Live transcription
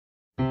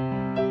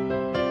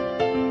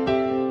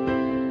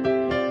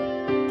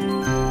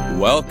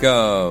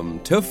Welcome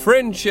to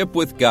Friendship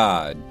with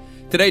God.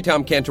 Today,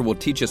 Tom Cantor will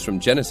teach us from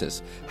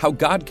Genesis how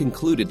God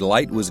concluded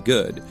light was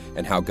good,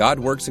 and how God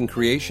works in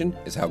creation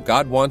is how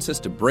God wants us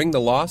to bring the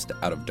lost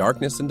out of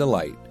darkness into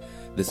light.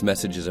 This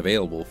message is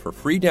available for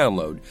free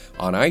download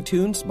on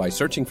iTunes by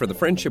searching for the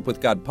Friendship with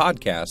God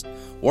podcast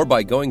or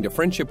by going to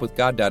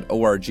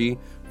friendshipwithgod.org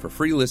for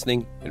free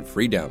listening and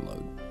free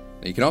download.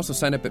 Now, you can also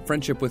sign up at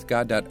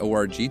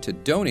friendshipwithgod.org to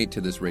donate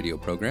to this radio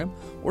program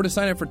or to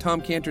sign up for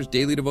Tom Cantor's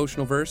daily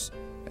devotional verse.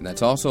 And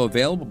that's also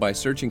available by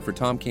searching for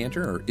Tom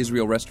Cantor or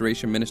Israel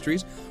Restoration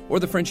Ministries or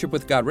the Friendship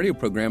with God radio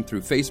program through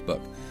Facebook.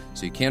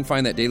 So you can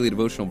find that daily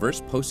devotional verse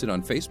posted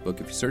on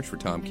Facebook if you search for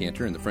Tom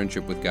Cantor and the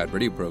Friendship with God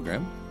radio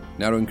program.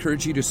 Now, to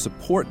encourage you to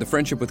support the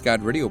Friendship with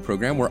God radio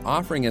program, we're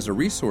offering as a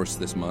resource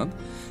this month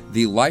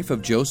The Life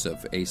of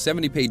Joseph, a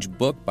 70-page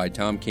book by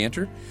Tom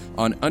Cantor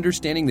on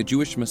understanding the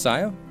Jewish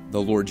Messiah,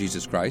 the Lord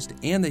Jesus Christ,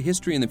 and the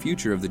history and the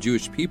future of the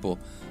Jewish people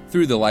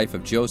through the life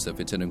of Joseph.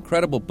 It's an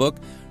incredible book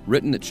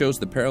written that shows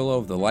the parallel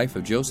of the life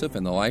of Joseph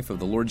and the life of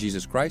the Lord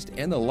Jesus Christ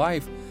and the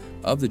life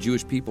of the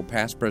Jewish people,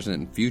 past, present,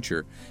 and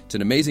future. It's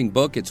an amazing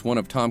book. It's one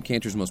of Tom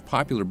Cantor's most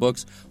popular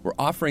books. We're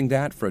offering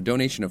that for a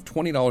donation of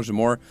 $20 or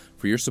more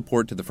for your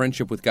support to the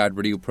Friendship with God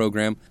radio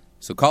program.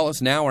 So call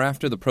us now or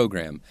after the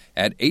program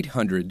at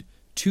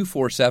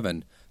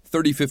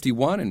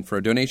 800-247-3051, and for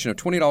a donation of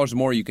 $20 or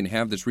more, you can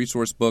have this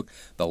resource book,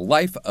 The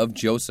Life of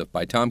Joseph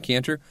by Tom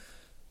Cantor,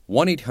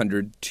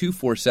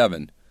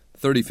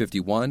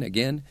 1-800-247-3051.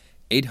 Again,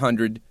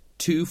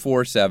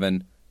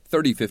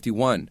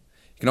 800-247-3051. You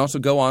can also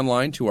go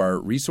online to our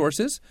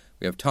resources.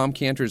 We have Tom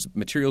Cantor's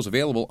materials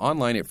available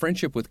online at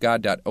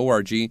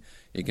friendshipwithgod.org. You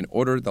can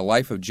order The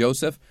Life of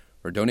Joseph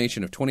for a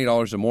donation of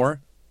 $20 or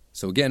more.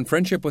 So again,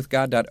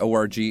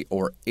 friendshipwithgod.org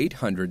or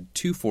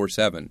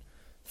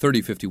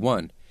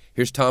 800-247-3051.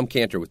 Here's Tom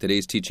Cantor with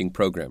today's teaching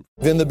program.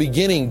 In the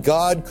beginning,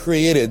 God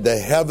created the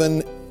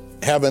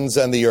heavens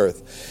and the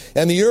earth.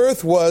 And the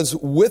earth was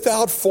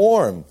without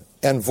form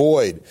and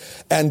void,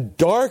 and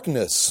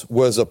darkness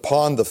was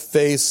upon the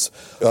face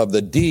of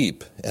the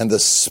deep, and the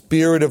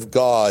Spirit of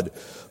God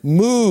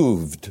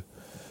moved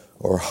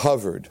or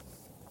hovered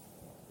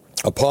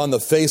upon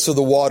the face of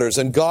the waters.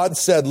 And God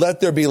said,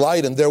 "Let there be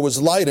light," and there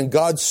was light. And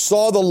God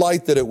saw the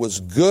light that it was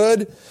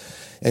good,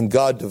 and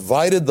God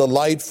divided the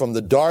light from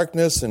the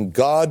darkness, and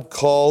God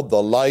called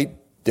the light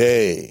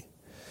day,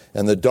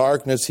 and the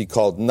darkness he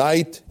called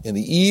night. And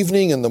the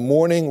evening and the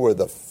morning were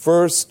the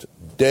first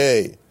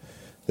day.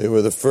 They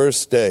were the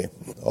first day.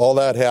 All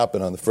that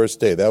happened on the first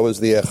day. That was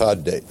the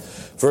Echad day.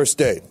 First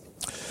day.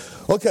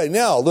 Okay,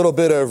 now a little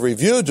bit of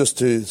review just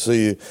to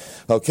see.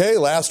 Okay,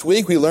 last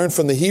week we learned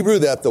from the Hebrew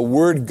that the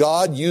word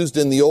God used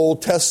in the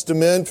Old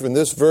Testament from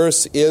this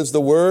verse is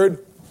the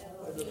word?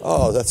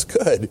 Oh, that's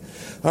good.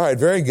 All right,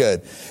 very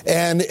good.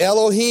 And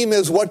Elohim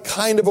is what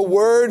kind of a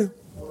word?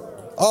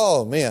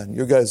 Oh, man,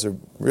 you guys are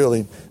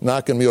really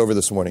knocking me over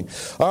this morning.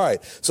 All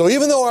right, so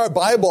even though our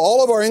Bible,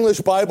 all of our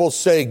English Bibles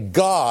say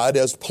God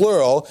as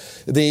plural,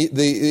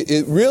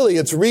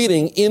 it's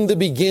reading in the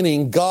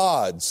beginning,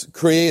 God's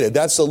created.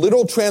 That's a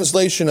literal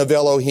translation of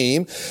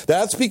Elohim.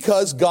 That's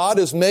because God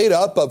is made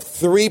up of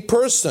three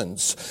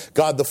persons: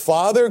 God the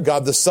Father,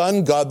 God the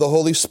Son, God the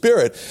Holy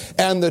Spirit.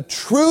 And the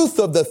truth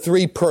of the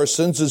three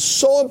persons is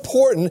so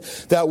important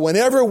that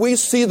whenever we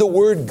see the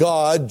word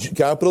God,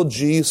 capital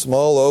G,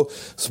 small o,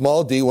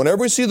 small d,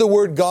 whenever we see the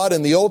word God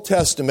in the Old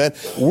Testament,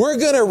 we're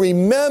going to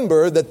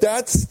remember that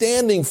that's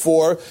standing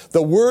for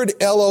the word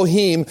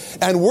Elohim,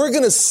 and we're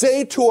going to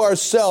say to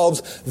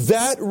ourselves,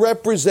 that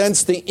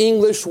represents the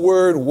English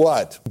word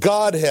what?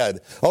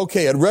 Godhead.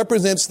 Okay, it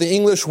represents the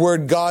English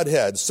word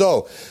Godhead.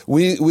 So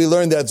we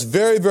learned that's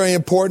very, very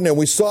important, and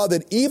we saw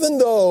that even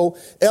though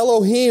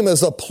Elohim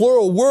is a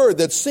plural word,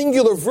 that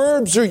singular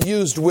verbs are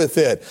used with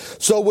it.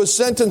 So with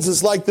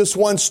sentences like this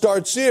one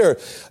starts here,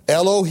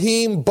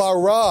 Elohim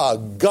bara,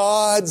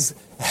 God's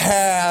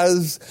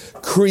has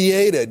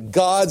created.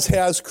 God's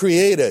has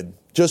created.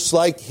 Just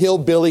like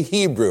hillbilly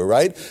Hebrew,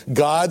 right?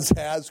 God's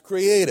has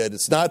created.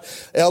 It's not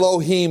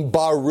Elohim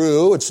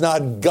baru. It's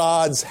not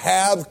God's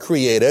have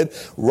created.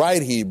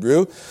 Right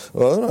Hebrew.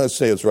 Well, I don't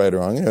say it's right or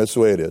wrong. That's the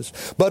way it is.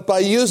 But by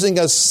using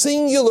a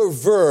singular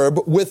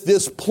verb with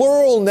this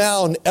plural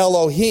noun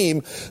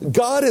Elohim,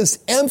 God is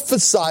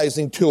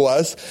emphasizing to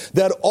us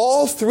that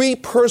all three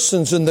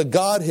persons in the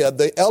Godhead,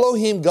 the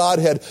Elohim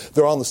Godhead,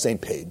 they're on the same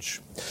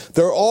page.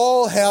 They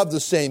all have the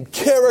same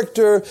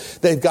character,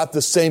 they've got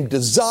the same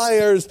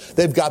desires,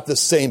 they've got the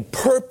same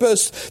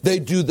purpose, they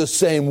do the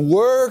same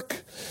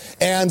work.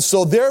 And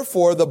so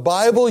therefore the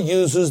Bible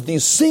uses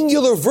these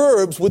singular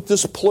verbs with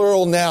this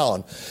plural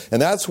noun.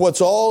 And that's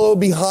what's all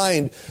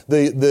behind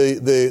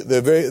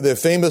the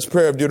famous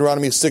prayer of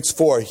Deuteronomy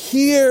 6:4.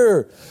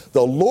 Hear,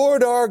 the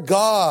Lord our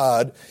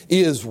God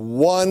is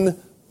one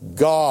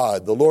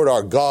God. The Lord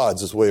our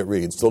gods is the way it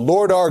reads. The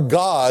Lord our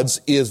gods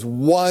is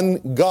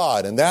one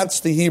God. And that's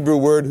the Hebrew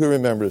word. Who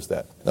remembers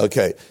that?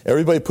 Okay.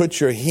 Everybody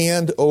put your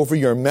hand over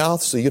your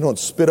mouth so you don't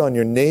spit on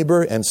your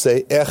neighbor and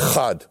say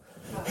echad.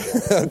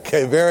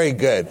 Okay, very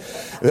good.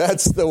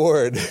 That's the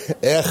word.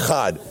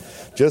 Echad.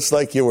 Just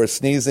like you were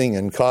sneezing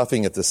and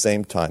coughing at the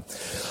same time.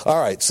 All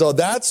right, so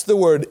that's the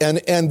word.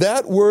 And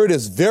that word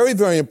is very,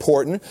 very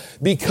important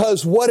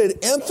because what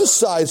it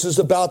emphasizes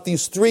about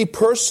these three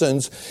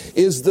persons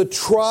is the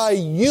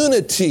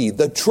triunity,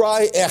 the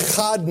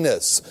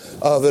tri-echadness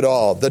of it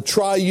all. The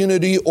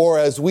triunity, or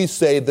as we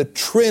say, the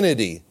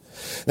Trinity.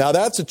 Now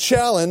that's a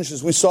challenge,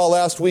 as we saw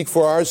last week,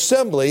 for our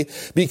assembly,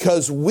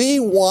 because we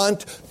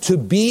want to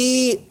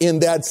be in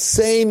that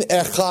same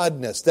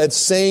echadness, that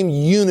same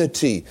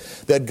unity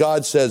that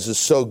God says is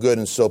so good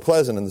and so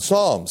pleasant in the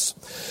Psalms.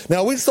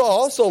 Now we saw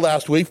also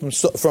last week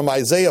from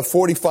Isaiah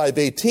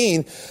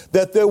 45:18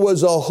 that there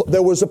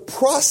was a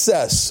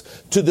process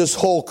to this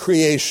whole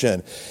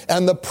creation,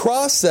 and the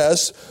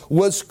process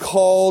was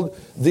called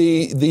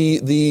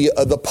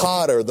the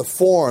potter, the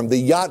form,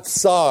 the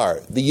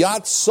yatsar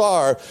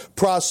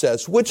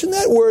process, which in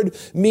that word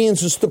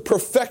means it's the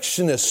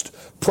perfectionist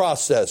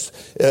process,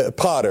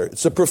 potter.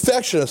 It's a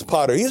perfectionist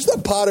potter. He's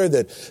the potter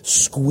that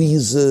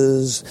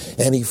squeezes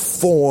and he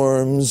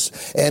forms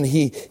and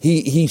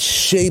he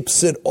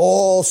shapes it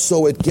all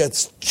so it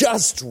gets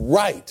just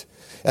right.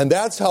 And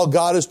that's how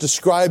God is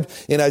described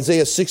in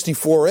Isaiah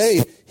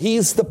 64:8.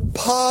 He's the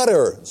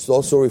potter. It's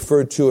also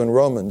referred to in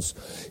Romans.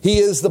 He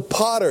is the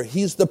potter.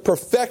 He's the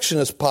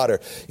perfectionist potter.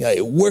 You know,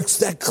 he works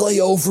that clay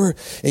over,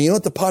 and you know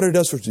what the potter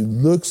does first? He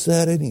looks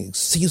at it, and he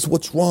sees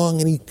what's wrong,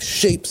 and he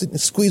shapes it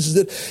and squeezes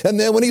it. And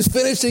then when he's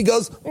finished, he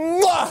goes,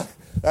 mwah!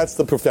 That's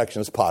the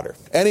perfectionist potter.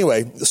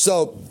 Anyway,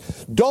 so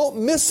don't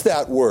miss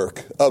that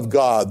work of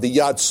God, the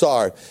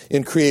Yatsar,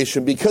 in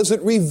creation, because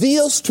it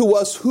reveals to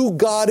us who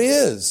God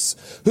is.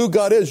 Who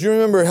God is. You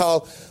remember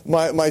how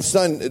my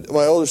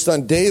older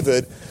son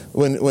David,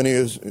 when he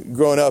was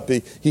growing up,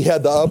 he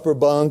had the upper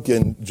bunk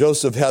and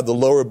Joseph had the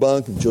lower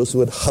bunk, and Joseph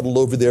would huddle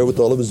over there with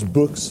all of his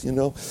books, you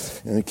know,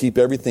 and keep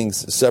everything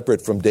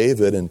separate from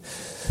David.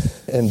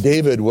 And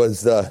David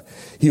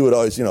he would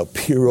always,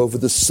 peer over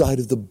the side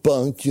of the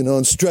bunk,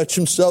 and stretch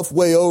himself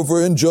way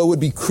over, and Joe would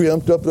be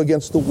cramped up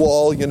against the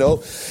wall,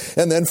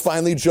 and then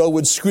finally Joe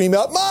would scream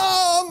out,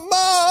 "Mom,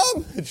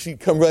 Mom!" And she'd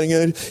come running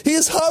in,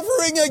 "He's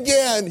hovering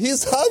again,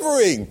 he's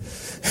hovering."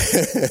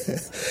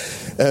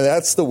 And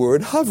that's the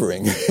word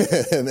hovering.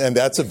 And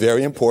that's a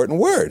very important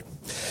word.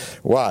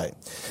 Why?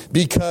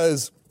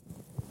 Because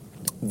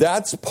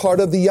that's part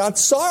of the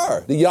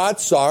Yatsar. The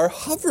Yatsar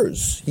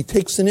hovers. He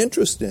takes an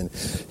interest in.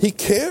 He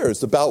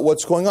cares about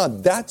what's going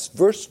on. That's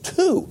verse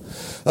 2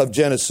 of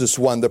Genesis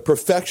 1. The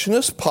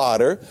perfectionist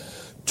potter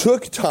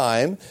took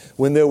time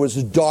when there was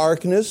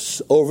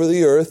darkness over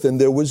the earth and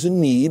there was a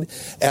need,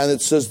 and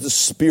it says the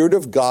Spirit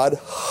of God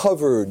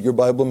hovered. Your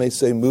Bible may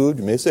say moved,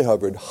 it may say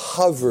hovered.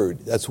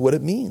 Hovered. That's what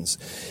it means.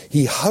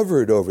 He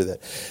hovered over that.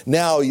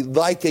 Now,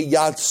 like a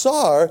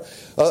Yatsar,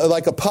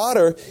 like a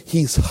potter,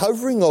 he's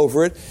hovering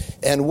over it.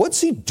 And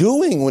what's he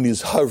doing when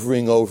he's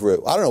hovering over it?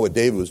 I don't know what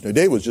David was doing.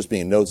 David was just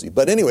being nosy.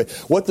 But anyway,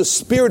 what the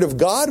Spirit of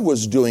God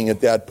was doing at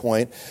that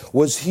point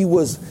was he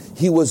was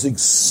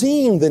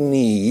seeing the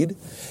need,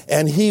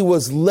 and he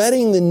was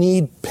letting the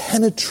need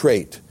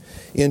penetrate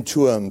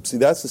into him. See,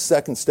 that's the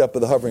second step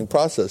of the hovering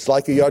process.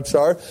 Like a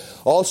Yatsar,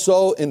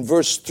 also in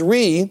verse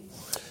 3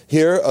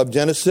 here of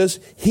Genesis,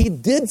 he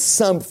did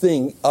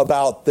something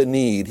about the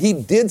need. He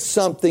did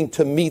something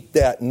to meet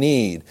that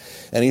need.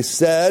 And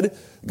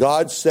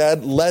God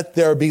said, "Let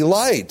there be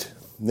light."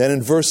 And then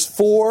in verse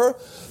 4,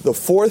 the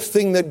fourth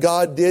thing that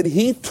God did,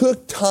 he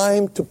took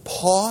time to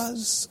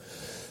pause,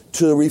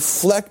 to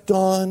reflect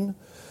on,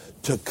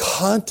 to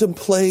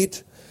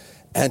contemplate,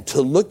 and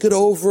to look it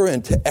over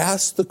and to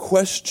ask the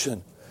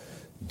question,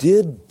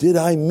 did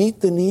I meet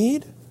the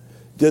need?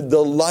 Did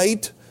the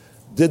light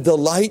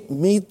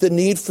meet the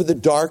need for the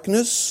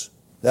darkness?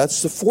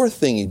 That's the fourth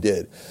thing he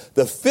did.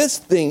 The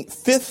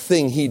fifth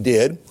thing he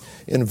did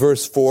in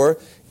verse 4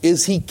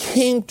 is he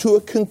came to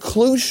a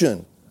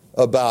conclusion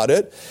about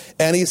it,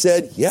 and he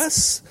said,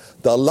 yes,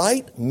 the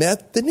light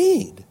met the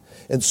need.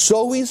 And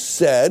so he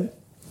said,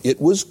 it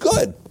was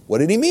good. What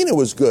did he mean it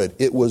was good?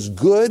 It was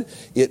good,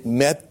 it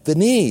met the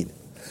need.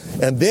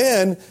 And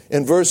then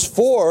in verse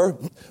 4,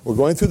 we're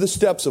going through the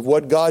steps of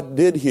what God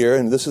did here,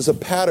 and this is a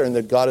pattern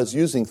that God is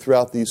using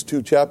throughout these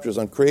 2 chapters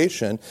on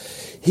creation.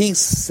 He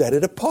set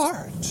it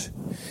apart.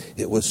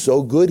 It was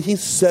so good, he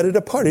set it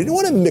apart. He didn't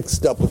want it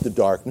mixed up with the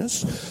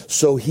darkness,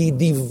 so he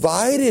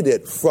divided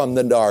it from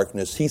the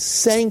darkness. He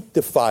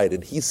sanctified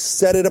it. He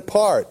set it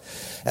apart.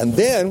 And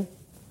then,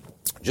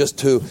 just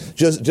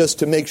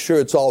to make sure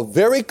it's all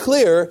very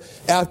clear,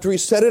 after he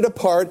set it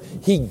apart,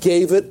 he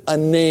gave it a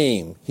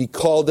name. He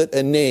called it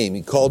a name.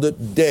 He called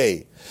it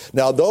day.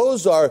 Now,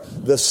 those are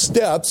the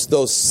steps,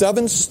 those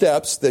 7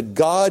 steps that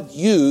God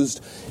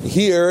used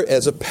here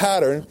as a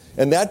pattern,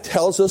 and that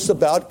tells us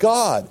about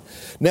God.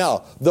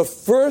 Now, the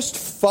first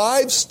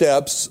 5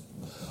 steps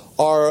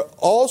are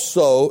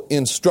also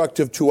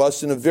instructive to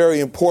us in a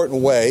very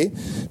important way,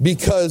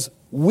 because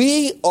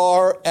we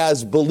are,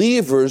 as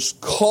believers,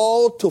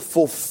 called to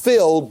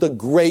fulfill the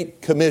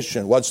Great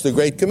Commission. What's the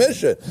Great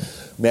Commission?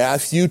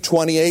 Matthew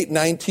 28,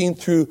 19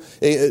 through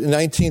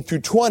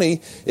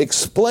 20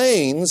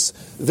 explains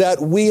that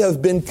we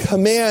have been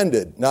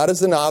commanded, not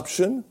as an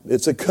option,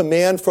 it's a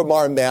command from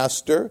our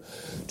Master,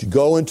 to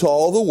go into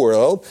all the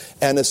world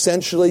and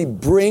essentially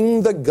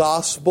bring the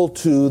gospel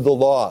to the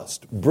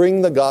lost.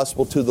 Bring the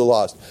gospel to the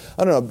lost.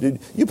 I don't know,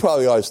 you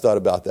probably always thought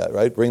about that,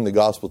 right? Bring the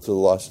gospel to the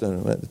lost.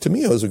 To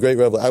me, it was a great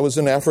revelation. I was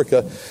in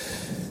Africa,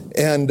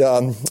 and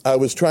I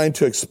was trying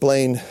to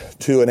explain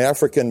to an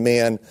African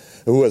man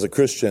who was a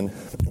Christian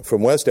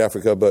from West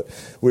Africa, but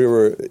we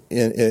were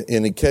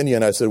in Kenya,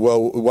 and I said,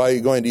 well, why are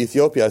you going to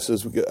Ethiopia? I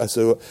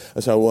said,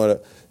 I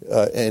want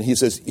to, and he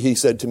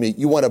said to me,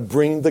 you want to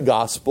bring the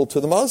gospel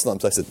to the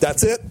Muslims? I said,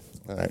 that's it.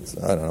 All right,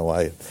 so I don't know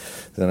why.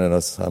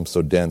 I'm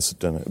so dense.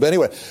 But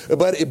anyway,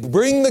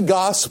 bring the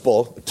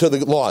gospel to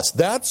the lost.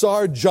 That's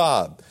our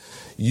job.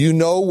 You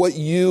know what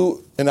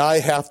you and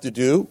I have to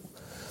do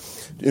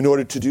in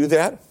order to do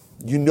that?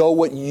 You know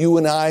what you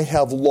and I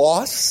have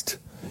lost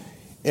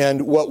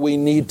and what we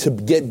need to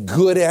get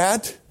good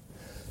at?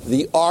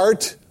 The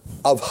art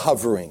of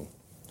hovering.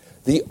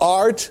 The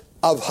art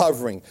of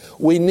hovering.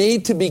 We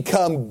need to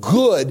become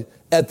good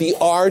at the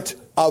art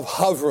of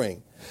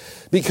hovering.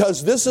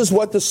 Because this is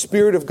what the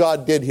Spirit of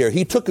God did here.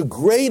 He took a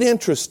great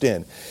interest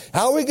in.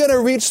 How are we going to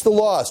reach the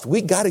lost?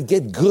 We got to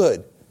get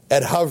good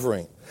at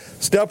hovering.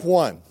 Step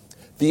one,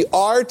 the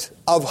art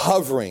of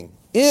hovering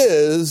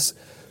is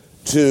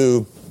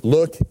to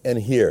look and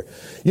hear.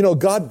 You know,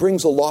 God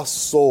brings a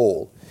lost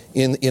soul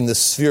in the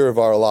sphere of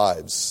our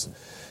lives,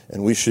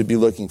 and we should be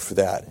looking for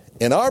that.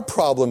 And our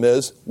problem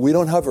is we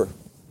don't hover.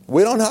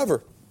 We don't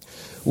hover.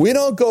 We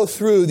don't go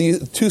through the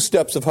two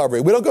steps of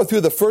hovering. We don't go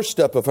through the first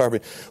step of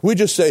hovering. We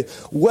just say,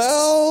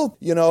 well,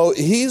 you know,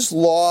 he's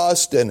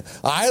lost, and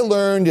I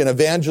learned in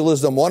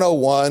Evangelism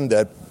 101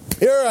 that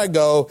here I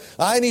go.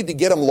 I need to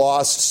get him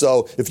lost.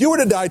 So if you were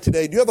to die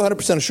today, do you have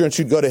 100% assurance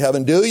you'd go to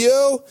heaven? Do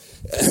you?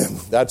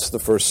 That's the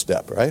first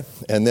step, right?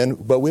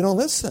 But we don't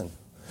listen.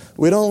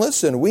 We don't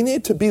listen. We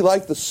need to be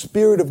like the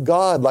Spirit of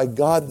God, like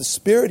God the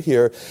Spirit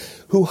here,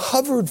 who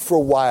hovered for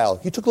a while.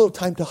 He took a little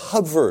time to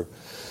hover.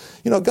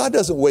 You know, God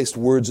doesn't waste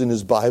words in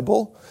His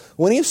Bible.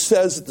 When He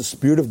says that the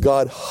Spirit of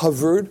God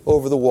hovered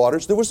over the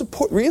waters, there was a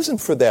reason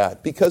for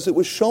that, because it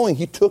was showing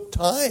He took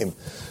time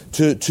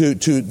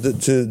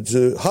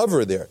to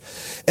hover there.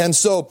 And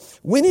so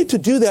we need to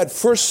do that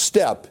first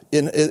step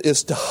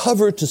is to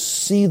hover to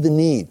see the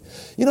need.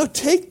 You know,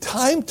 take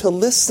time to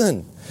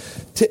listen,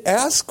 to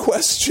ask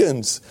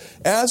questions.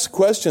 Ask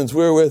questions.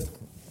 We were with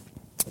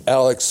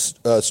Alex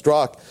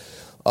Strock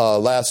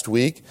last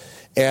week,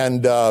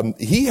 and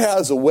he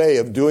has a way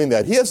of doing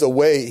that. He has a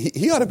way,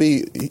 he ought to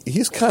be,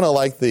 he's kind of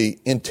like the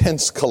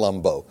intense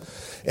Columbo.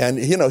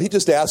 And, you know, he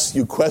just asks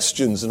you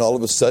questions, and all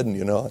of a sudden,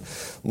 you know,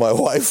 my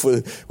wife,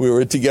 we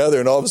were together,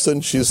 and all of a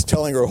sudden she's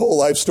telling her whole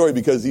life story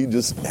because he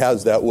just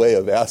has that way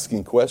of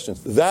asking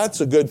questions.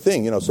 That's a good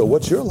thing, you know. So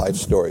what's your life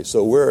story?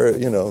 So we're,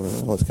 you know,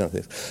 those kind of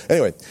things.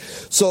 Anyway,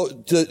 so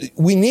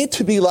we need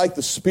to be like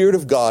the Spirit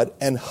of God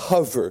and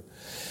hover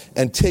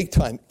and take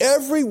time.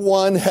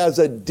 Everyone has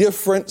a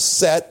different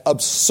set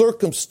of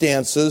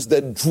circumstances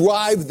that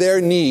drive their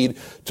need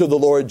to the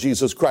Lord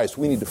Jesus Christ.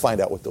 We need to find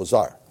out what those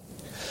are.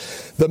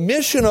 The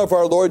mission of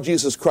our Lord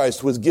Jesus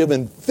Christ was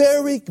given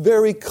very,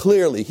 very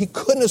clearly. He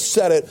couldn't have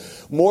said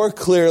it more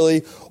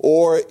clearly,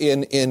 or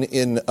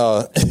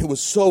it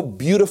was so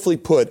beautifully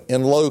put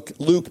in Luke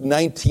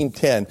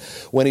 19:10,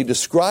 when He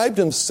described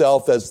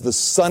Himself as the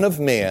Son of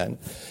Man,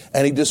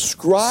 and He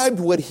described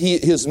what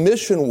His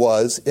mission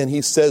was, and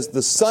He says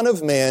the Son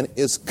of Man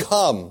is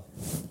come.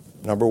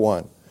 Number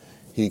one,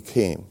 He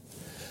came.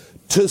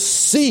 To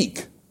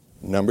seek.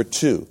 Number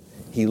two,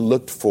 He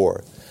looked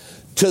for.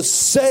 To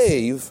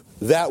save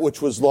that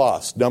which was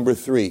lost. Number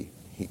three,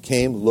 He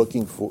came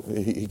looking for,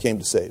 He came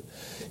to save.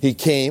 He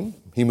came,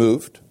 He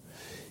moved.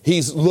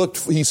 He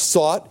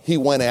sought, He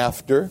went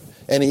after,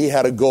 and He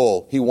had a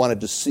goal. He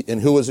wanted to see,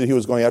 and who was it He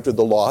was going after?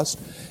 The lost.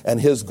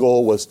 And His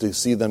goal was to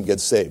see them get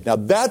saved. Now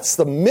that's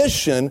the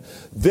mission,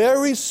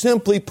 very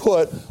simply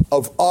put,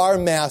 of our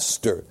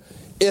Master.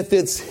 If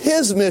it's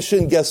His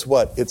mission, guess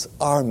what? It's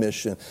our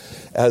mission.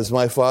 As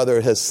my Father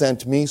has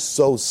sent me,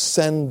 so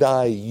send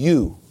I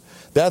you.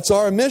 That's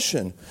our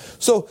mission.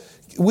 So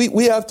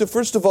we have to,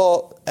 first of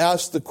all,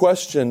 ask the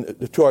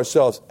question to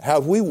ourselves,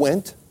 have we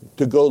went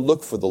to go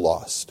look for the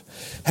lost?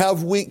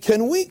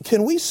 Can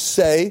we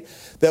say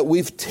that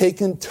we've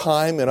taken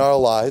time in our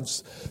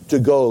lives to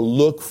go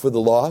look for the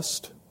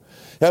lost?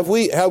 Have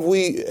we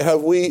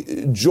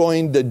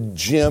joined a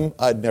gym?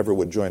 I never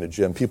would join a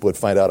gym. People would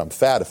find out I'm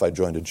fat if I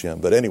joined a gym.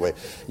 But anyway,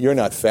 you're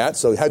not fat.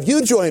 So have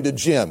you joined a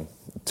gym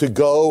to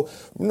go,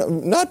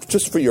 not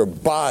just for your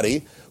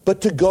body, but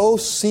to go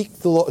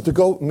seek to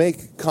go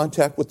make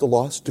contact with the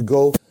lost, to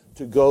go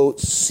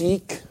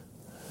seek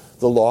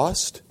the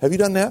lost? Have you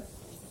done that?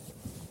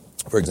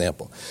 For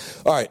example,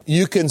 all right,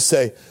 you can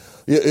say,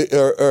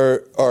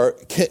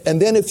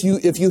 and then if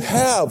you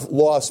have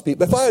lost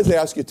people, if I was to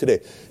ask you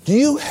today, do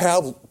you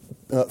have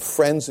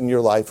friends in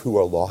your life who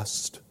are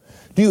lost?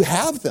 Do you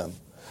have them?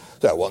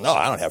 So, well, no,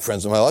 I don't have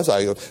friends in my life.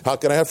 How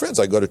can I have friends?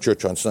 I go to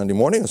church on Sunday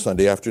morning and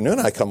Sunday afternoon.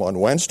 I come on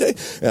Wednesday,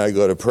 and I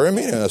go to prayer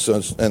meeting,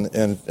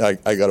 and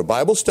I go to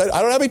Bible study.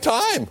 I don't have any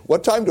time.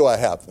 What time do I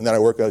have? And then I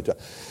work out of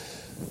time.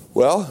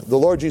 Well, the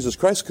Lord Jesus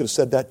Christ could have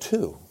said that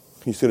too.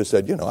 He could have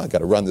said, I got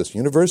to run this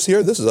universe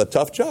here. This is a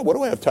tough job. What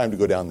do I have time to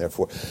go down there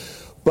for?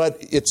 But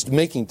it's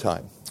making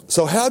time.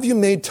 So have you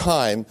made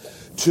time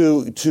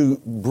to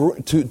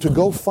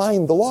go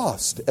find the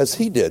lost, as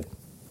he did?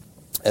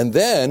 And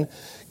then,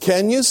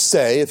 can you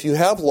say, if you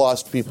have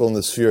lost people in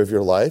the sphere of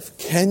your life,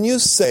 can you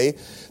say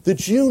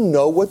that you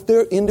know what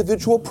their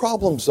individual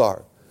problems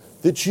are?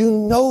 That you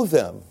know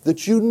them?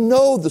 That you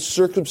know the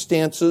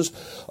circumstances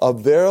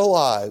of their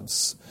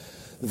lives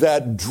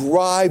that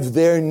drive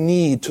their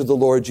need to the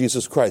Lord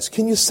Jesus Christ?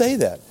 Can you say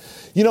that?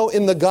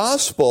 In the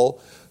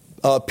gospel,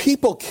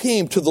 people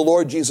came to the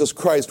Lord Jesus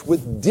Christ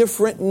with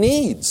different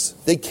needs.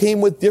 They came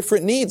with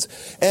different needs.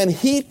 And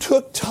he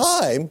took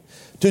time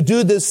to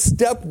do this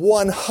step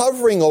one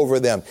hovering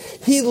over them.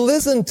 He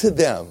listened to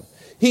them.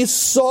 He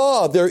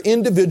saw their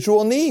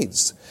individual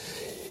needs.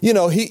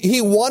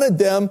 He wanted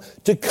them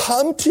to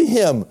come to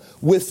him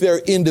with their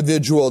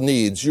individual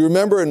needs. You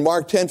remember in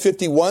Mark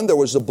 10:51, there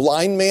was a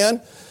blind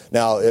man.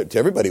 Now, to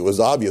everybody it was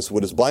obvious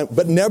what is blind,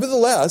 but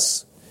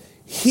nevertheless,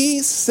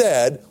 he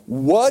said,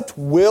 "What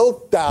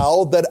wilt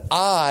thou that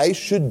I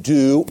should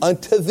do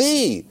unto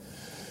thee?"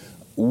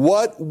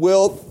 What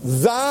wilt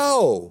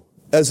thou,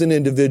 as an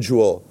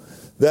individual,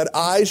 that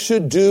I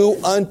should do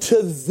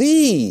unto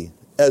thee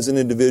as an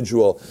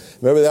individual?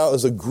 Remember, that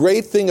was a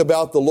great thing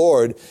about the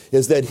Lord,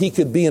 is that he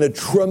could be in a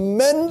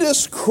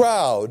tremendous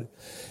crowd,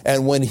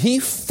 and when he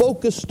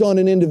focused on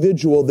an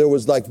individual, there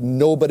was like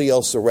nobody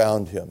else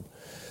around him.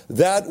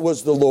 That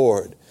was the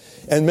Lord.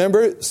 And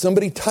remember,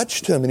 somebody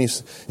touched him, and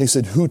he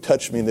said, "Who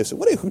touched me?" And they said,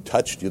 who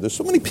touched you? There's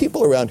so many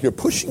people around here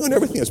pushing you and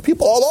everything. There's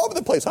people all over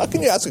the place. How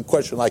can you ask a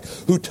question like,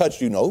 "Who touched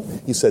you?" No,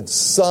 he said,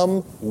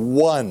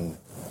 "Someone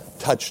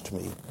touched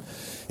me."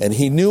 And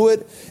he knew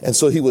it, and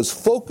so he was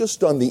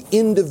focused on the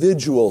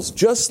individuals,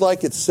 just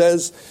like it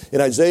says in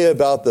Isaiah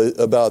about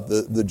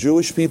the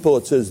Jewish people.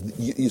 It says,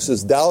 he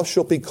says, "Thou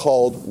shalt be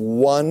called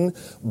one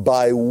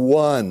by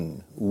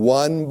one."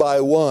 One by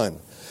one.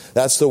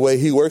 That's the way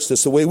he works.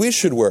 That's the way we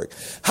should work.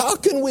 How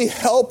can we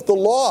help the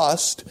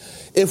lost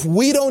if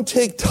we don't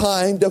take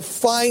time to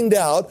find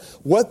out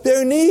what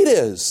their need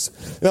is?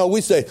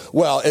 We say,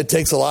 well, it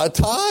takes a lot of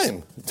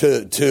time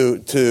to do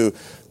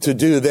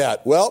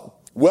that. Well,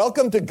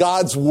 welcome to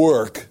God's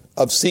work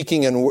of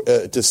seeking and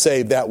to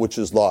save that which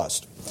is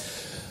lost.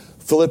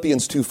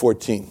 Philippians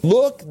 2:14.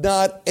 "Look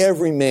not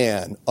every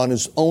man on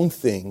his own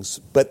things,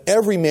 but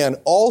every man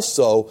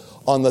also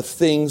on the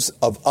things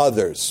of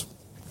others."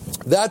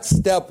 That's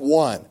step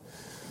one.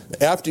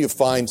 After you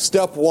find,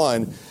 step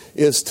one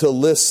is to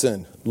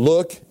listen.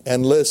 Look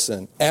and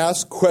listen.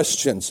 Ask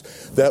questions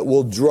that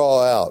will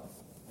draw out.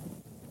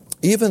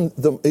 You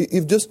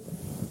just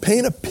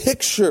paint a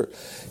picture.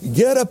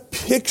 Get a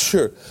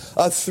picture,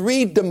 a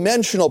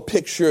three-dimensional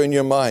picture in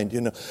your mind.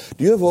 Do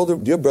you have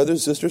brothers and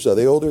sisters? Are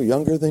they older,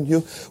 younger than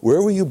you?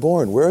 Where were you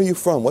born? Where are you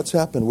from? What's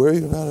happened? Where are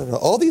you?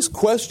 All these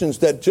questions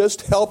that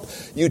just help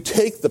you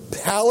take the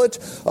palette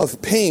of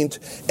paint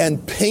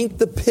and paint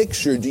the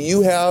picture. Do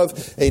you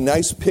have a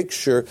nice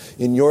picture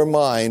in your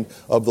mind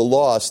of the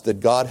lost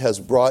that God has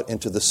brought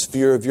into the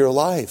sphere of your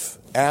life?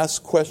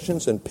 Ask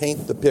questions and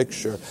paint the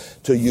picture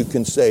till you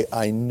can say,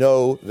 "I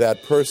know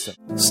that person."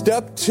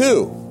 Step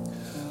two.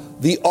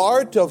 The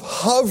art of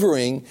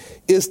hovering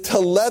is to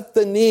let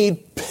the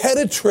need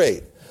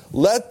penetrate.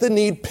 Let the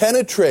need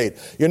penetrate.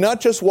 You're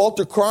not just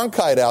Walter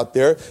Cronkite out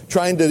there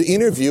trying to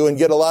interview and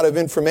get a lot of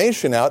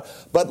information out,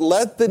 but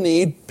let the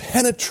need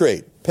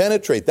penetrate.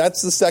 Penetrate.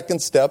 That's the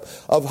second step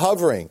of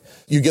hovering.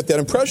 You get that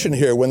impression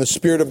here when the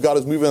Spirit of God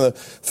is moving on the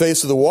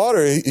face of the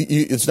water.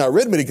 It's not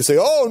written, but he can say,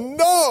 "Oh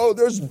no,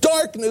 there's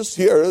darkness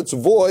here. It's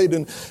void."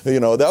 And,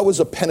 that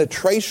was a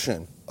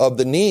penetration of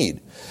the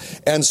need.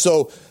 And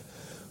so,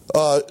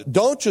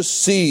 don't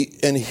just see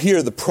and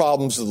hear the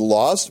problems of the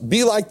lost.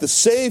 Be like the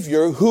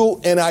Savior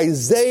who in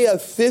Isaiah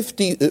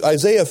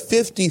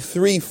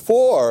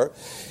 53:4,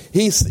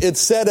 it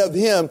said of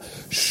him,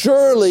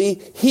 "Surely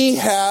he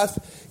hath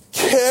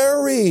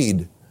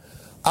he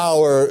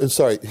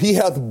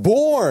hath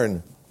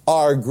borne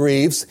our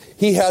griefs,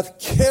 he hath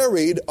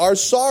carried our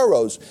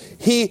sorrows."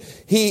 He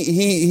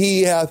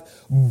hath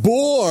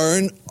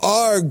borne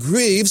our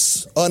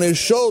griefs on his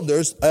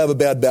shoulders. I have a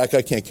bad back,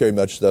 I can't carry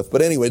much stuff.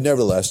 But anyway,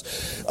 nevertheless,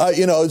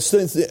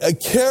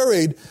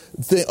 carried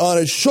on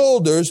his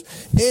shoulders,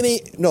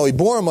 he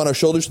bore them on our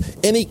shoulders,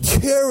 and he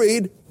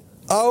carried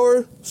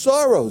our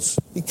sorrows.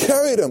 He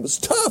carried them. It was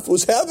tough. It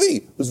was heavy.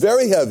 It was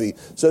very heavy. It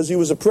says he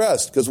was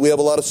oppressed because we have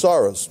a lot of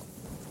sorrows.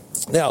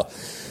 Now,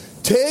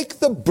 take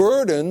the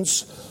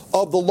burdens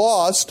of the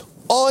lost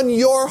on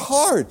your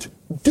heart.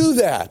 Do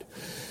that.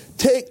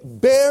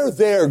 Bear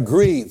their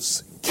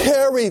griefs.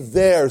 Carry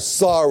their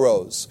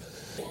sorrows.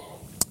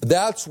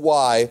 That's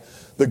why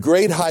the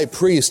great high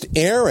priest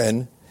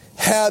Aaron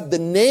had the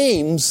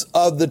names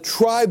of the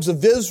tribes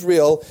of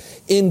Israel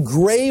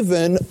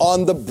engraven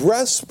on the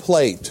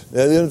breastplate.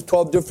 There were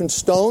 12 different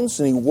stones,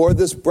 and he wore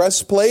this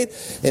breastplate,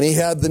 and he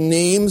had the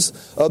names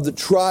of the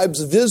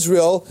tribes of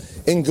Israel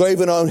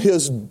engraven on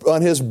his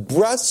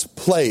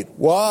breastplate.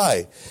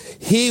 Why?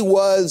 He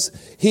was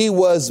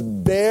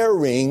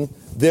bearing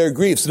their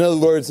griefs. In other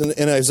words, in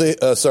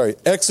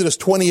Exodus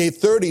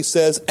 28:30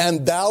 says,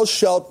 "And thou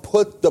shalt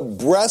put the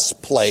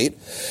breastplate,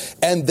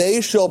 and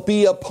they shall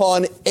be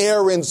upon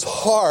Aaron's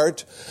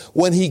heart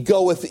when he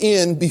goeth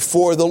in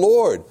before the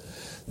Lord."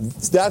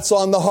 That's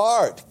on the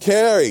heart.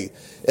 Carry.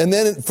 And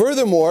then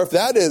furthermore, if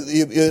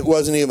it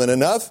wasn't even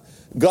enough,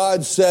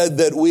 God said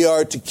that we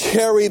are to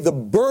carry the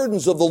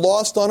burdens of the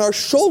lost on our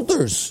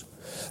shoulders.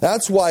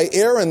 That's why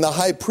Aaron, the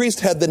high priest,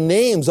 had the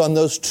names on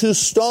those two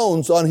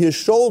stones on his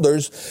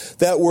shoulders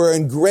that were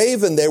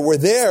engraven. They were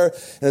there.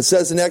 And it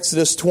says in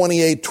Exodus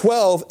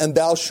 28:12, "And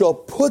thou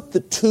shalt put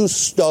the two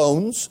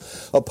stones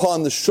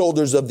upon the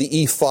shoulders of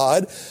the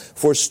ephod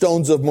for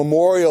stones of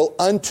memorial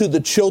unto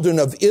the children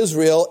of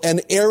Israel.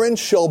 And Aaron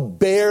shall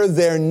bear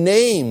their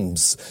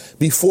names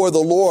before the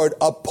Lord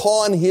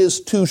upon his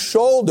two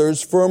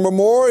shoulders for a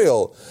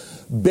memorial."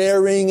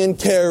 Bearing and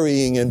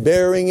carrying and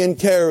bearing and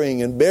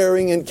carrying and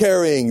bearing and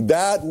carrying.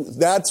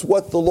 That's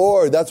what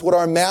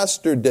our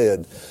Master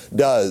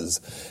does.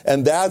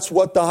 And that's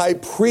what the high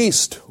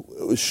priest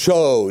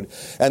showed.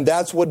 And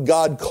that's what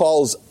God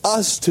calls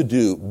us to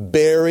do,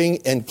 bearing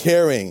and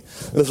carrying.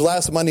 This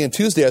last Monday and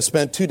Tuesday, I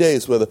spent 2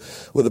 days with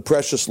a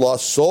precious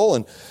lost soul,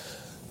 and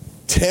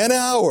 10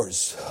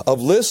 hours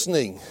of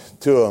listening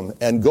to him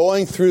and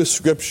going through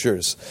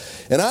scriptures.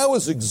 And I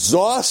was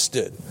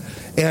exhausted.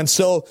 And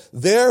so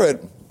there at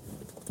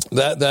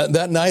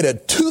that night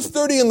at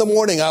 2:30 in the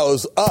morning, I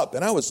was up,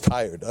 and I was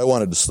tired. I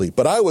wanted to sleep,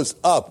 but I was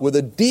up with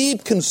a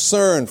deep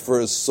concern for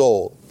his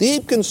soul.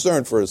 Deep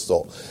concern for his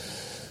soul.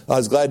 I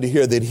was glad to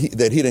hear that he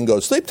didn't go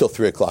to sleep till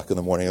 3 o'clock in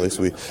the morning. At least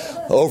we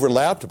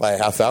overlapped by a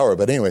half hour.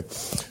 But anyway,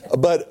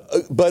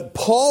 but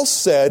Paul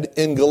said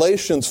in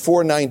Galatians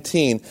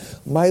 4:19,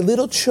 "My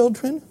little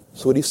children,"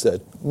 that's what he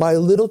said, "my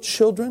little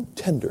children,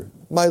 tender,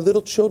 my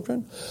little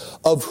children,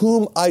 of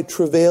whom I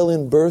travail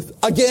in birth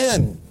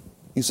again."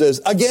 He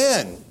says,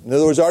 again. In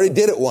other words, I already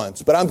did it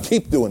once, but I'm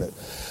keep doing it.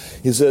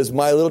 He says,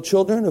 "My little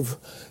children, of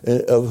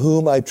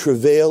whom I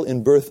travail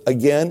in birth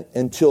again,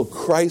 until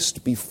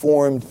Christ be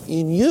formed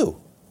in you."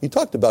 He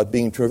talked about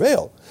being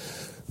travail.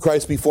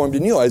 Christ be formed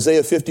in you.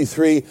 Isaiah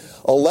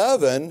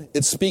 53:11,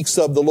 it speaks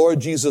of the Lord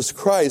Jesus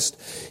Christ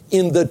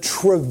in the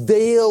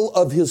travail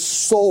of his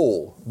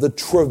soul. The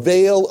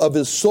travail of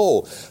his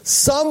soul.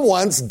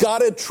 Someone's got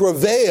to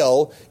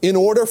travail in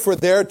order for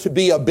there to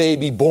be a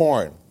baby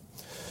born.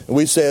 And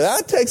we say,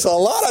 that takes a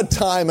lot of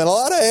time and a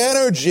lot of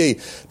energy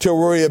to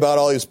worry about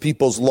all these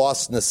people's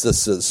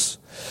lostnesses.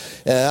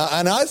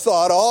 And I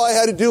thought all I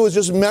had to do was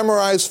just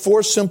memorize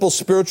 4 simple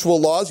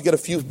spiritual laws. You get a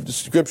few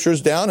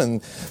scriptures down,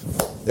 and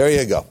there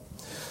you go.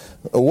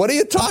 What are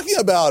you talking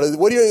about?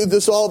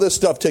 All this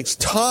stuff takes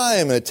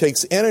time and it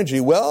takes energy.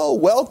 Well,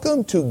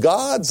 welcome to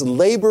God's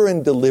labor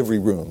and delivery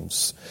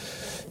rooms.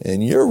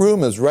 And your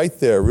room is right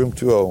there, room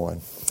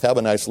 201. Have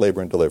a nice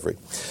labor and delivery.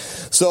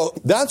 So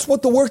that's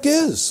what the work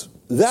is.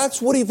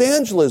 That's what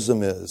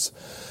evangelism is.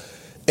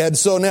 And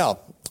so now,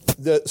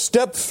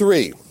 step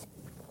three,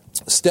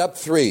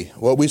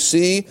 what we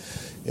see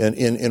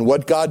in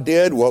what God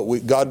did, what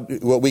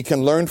we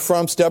can learn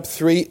from. Step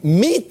 3,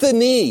 meet the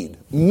need,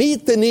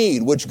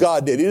 which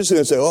God did. You're just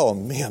going to say, "Oh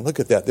man, look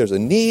at that. There's a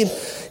need.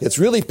 It's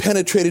really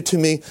penetrated to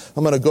me.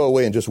 I'm going to go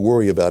away and just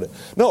worry about it."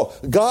 No,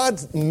 God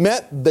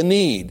met the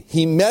need.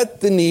 He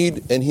met the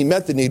need, and he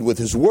met the need with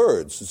his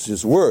words. It's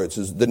his words.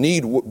 The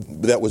need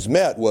that was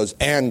met was,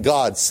 "And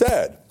God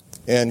said."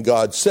 And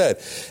God said.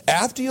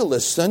 After you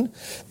listen,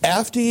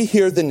 after you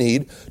hear the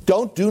need,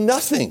 don't do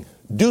nothing.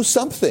 Do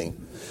something.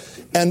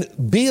 And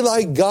be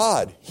like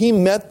God. He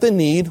met the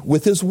need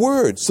with his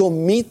word. So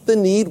meet the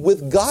need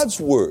with God's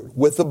word,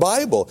 with the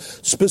Bible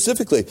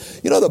specifically.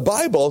 You know, the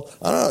Bible,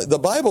 the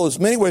Bible is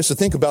many ways to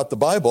think about the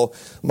Bible.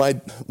 My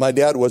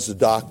dad was a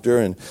doctor,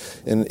 and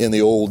in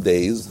the old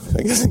days,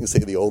 I guess I can say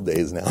the old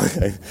days now.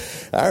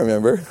 I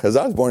remember, because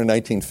I was born in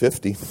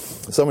 1950.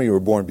 Some of you were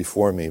born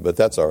before me, but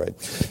that's all right.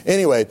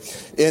 Anyway,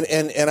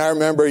 and I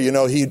remember, you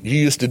know, he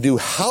used to do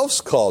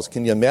house calls.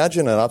 Can you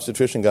imagine an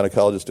obstetrician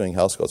gynecologist doing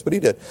house calls? But he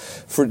did,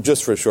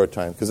 for a short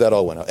time, because that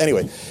all went out.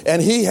 Anyway,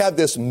 and he had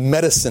this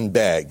medicine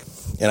bag.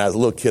 And as a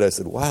little kid, I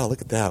said, "Wow,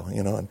 look at that."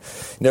 You know, and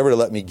never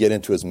let me get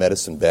into his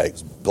medicine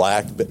bags.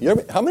 Black.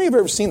 How many of you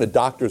have ever seen a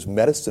doctor's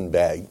medicine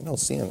bag? You don't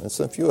see them.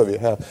 A few of you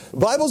have. The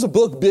Bible's a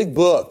big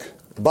book.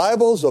 The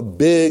Bible's a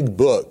big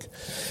book.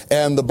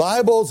 And the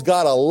Bible's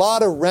got a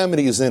lot of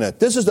remedies in it.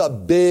 This is a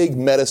big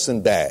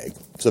medicine bag.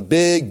 It's a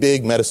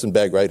big medicine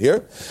bag right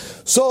here.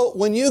 So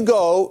when you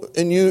go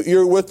and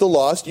you're with the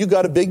lost, you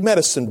got a big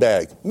medicine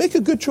bag. Make a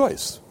good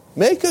choice.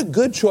 Make a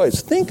good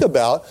choice. Think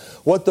about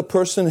what the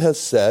person has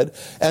said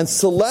and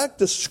select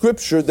a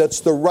scripture that's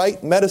the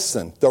right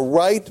medicine. The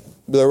right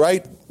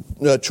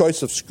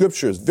choice of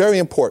scripture is very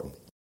important.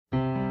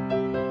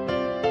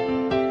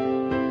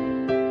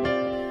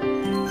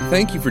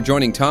 Thank you for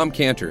joining Tom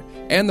Cantor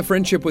and the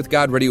Friendship with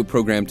God radio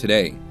program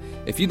today.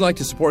 If you'd like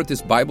to support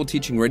this Bible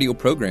teaching radio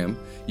program,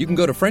 you can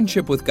go to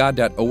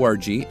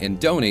friendshipwithgod.org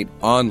and donate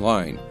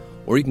online,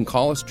 or you can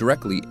call us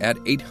directly at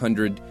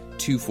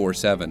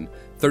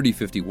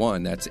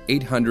 800-247-3051. That's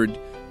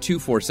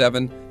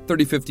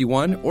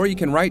 800-247-3051, or you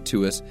can write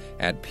to us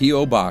at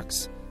P.O.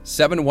 Box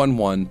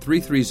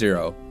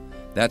 711-330.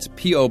 That's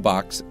P.O.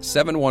 Box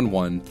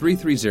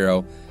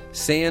 711-330,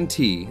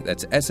 Santee,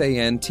 that's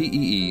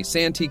Santee,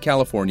 Santee,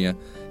 California,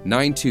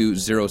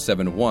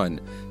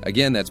 92071.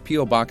 Again, that's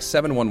P.O. Box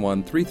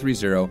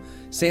 711-330,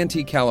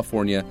 Santee,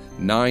 California,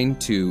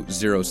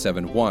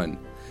 92071.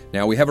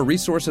 Now, we have a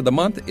resource of the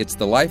month. It's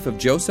The Life of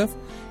Joseph,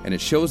 and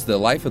it shows the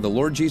life of the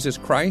Lord Jesus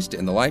Christ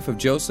and the life of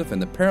Joseph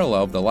and the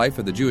parallel of the life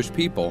of the Jewish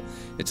people.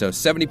 It's a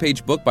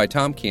 70-page book by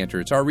Tom Cantor.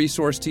 It's our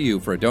resource to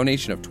you for a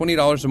donation of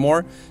 $20 or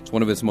more. It's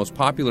one of his most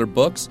popular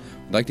books.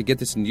 We'd like to get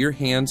this into your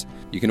hands.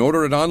 You can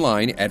order it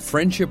online at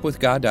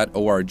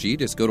friendshipwithgod.org.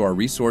 Just go to our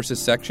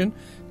resources section,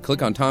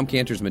 click on Tom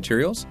Cantor's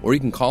materials, or you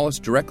can call us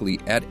directly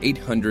at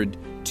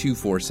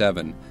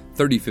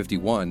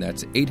 800-247-3051.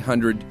 That's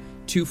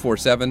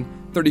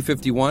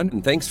 800-247-3051.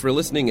 And thanks for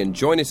listening, and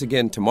join us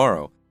again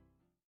tomorrow